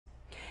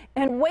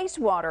And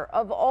wastewater,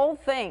 of all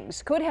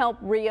things, could help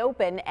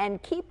reopen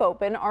and keep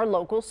open our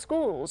local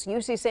schools.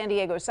 UC San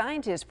Diego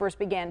scientists first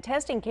began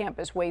testing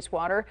campus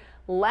wastewater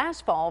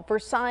last fall for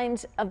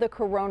signs of the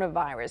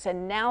coronavirus.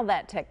 And now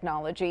that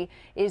technology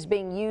is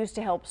being used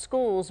to help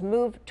schools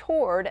move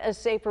toward a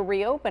safer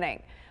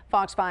reopening.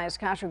 Fox 5's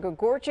Kasha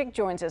Gregorczyk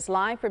joins us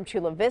live from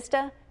Chula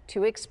Vista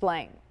to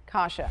explain.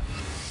 Kasha.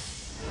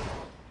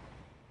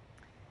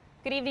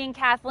 Good evening,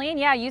 Kathleen.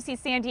 Yeah, UC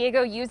San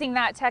Diego using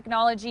that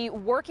technology,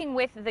 working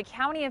with the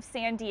County of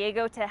San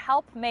Diego to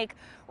help make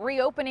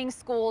reopening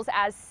schools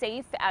as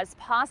safe as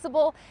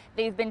possible.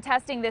 They've been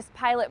testing this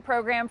pilot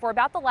program for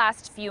about the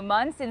last few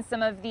months in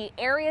some of the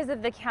areas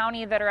of the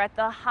county that are at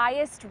the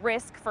highest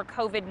risk for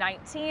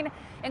COVID-19,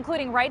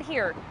 including right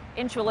here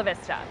in Chula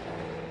Vista.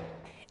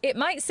 It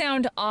might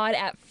sound odd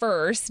at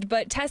first,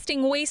 but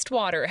testing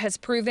wastewater has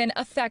proven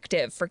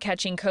effective for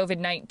catching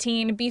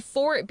COVID-19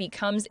 before it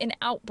becomes an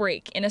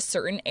outbreak in a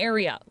certain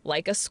area,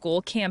 like a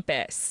school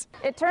campus.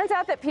 It turns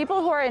out that people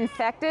who are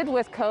infected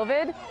with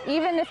COVID,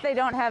 even if they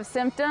don't have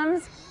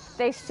symptoms,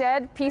 they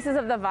shed pieces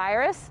of the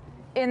virus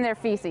in their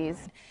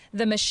feces.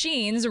 The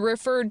machines,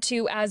 referred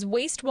to as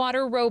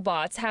wastewater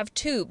robots, have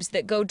tubes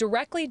that go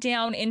directly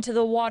down into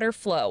the water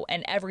flow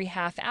and every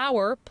half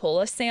hour pull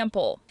a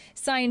sample.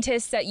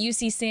 Scientists at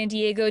UC San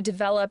Diego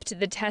developed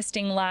the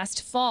testing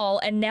last fall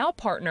and now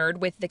partnered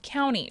with the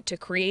county to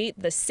create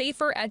the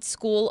Safer at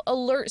School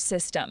Alert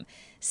System,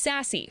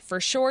 SASE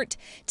for short,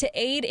 to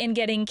aid in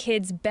getting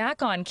kids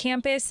back on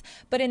campus,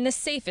 but in the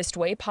safest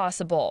way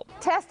possible.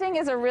 Testing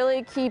is a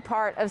really key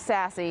part of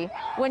SASE.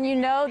 When you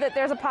know that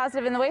there's a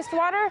positive in the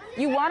wastewater,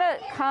 you want to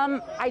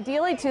come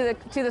ideally to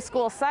the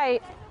school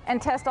site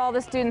and test all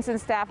the students and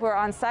staff who are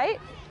on site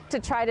to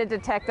try to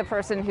detect the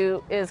person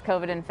who is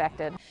COVID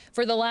infected.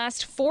 For the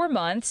last 4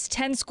 months,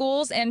 10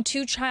 schools and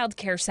 2 child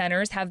care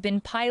centers have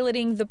been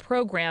piloting the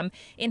program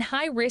in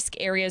high-risk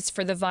areas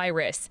for the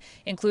virus,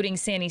 including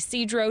San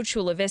Ysidro,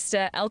 Chula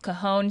Vista, El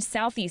Cajon,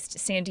 Southeast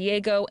San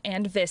Diego,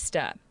 and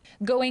Vista.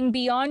 Going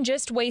beyond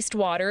just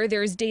wastewater,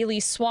 there's daily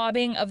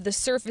swabbing of the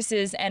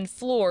surfaces and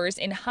floors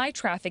in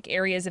high-traffic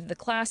areas of the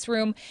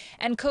classroom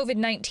and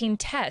COVID-19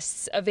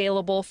 tests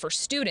available for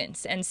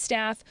students and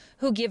staff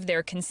who give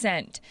their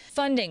consent.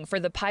 Funding for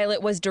the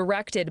pilot was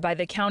directed by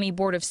the County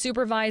Board of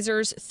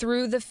Supervisors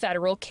through the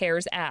Federal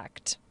CARES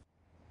Act.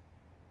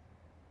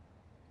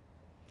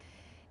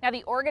 Now,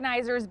 the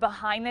organizers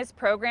behind this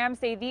program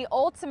say the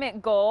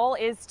ultimate goal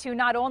is to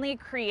not only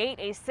create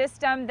a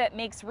system that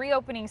makes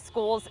reopening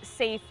schools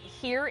safe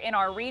here in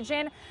our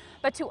region,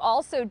 but to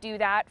also do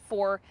that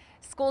for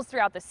schools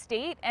throughout the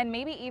state and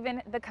maybe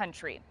even the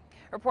country.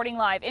 Reporting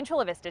live in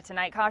Chula Vista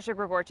tonight, Kasha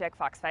Gregorczyk,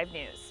 Fox 5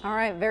 News. All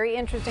right, very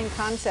interesting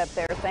concept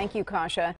there. Thank you, Kasha.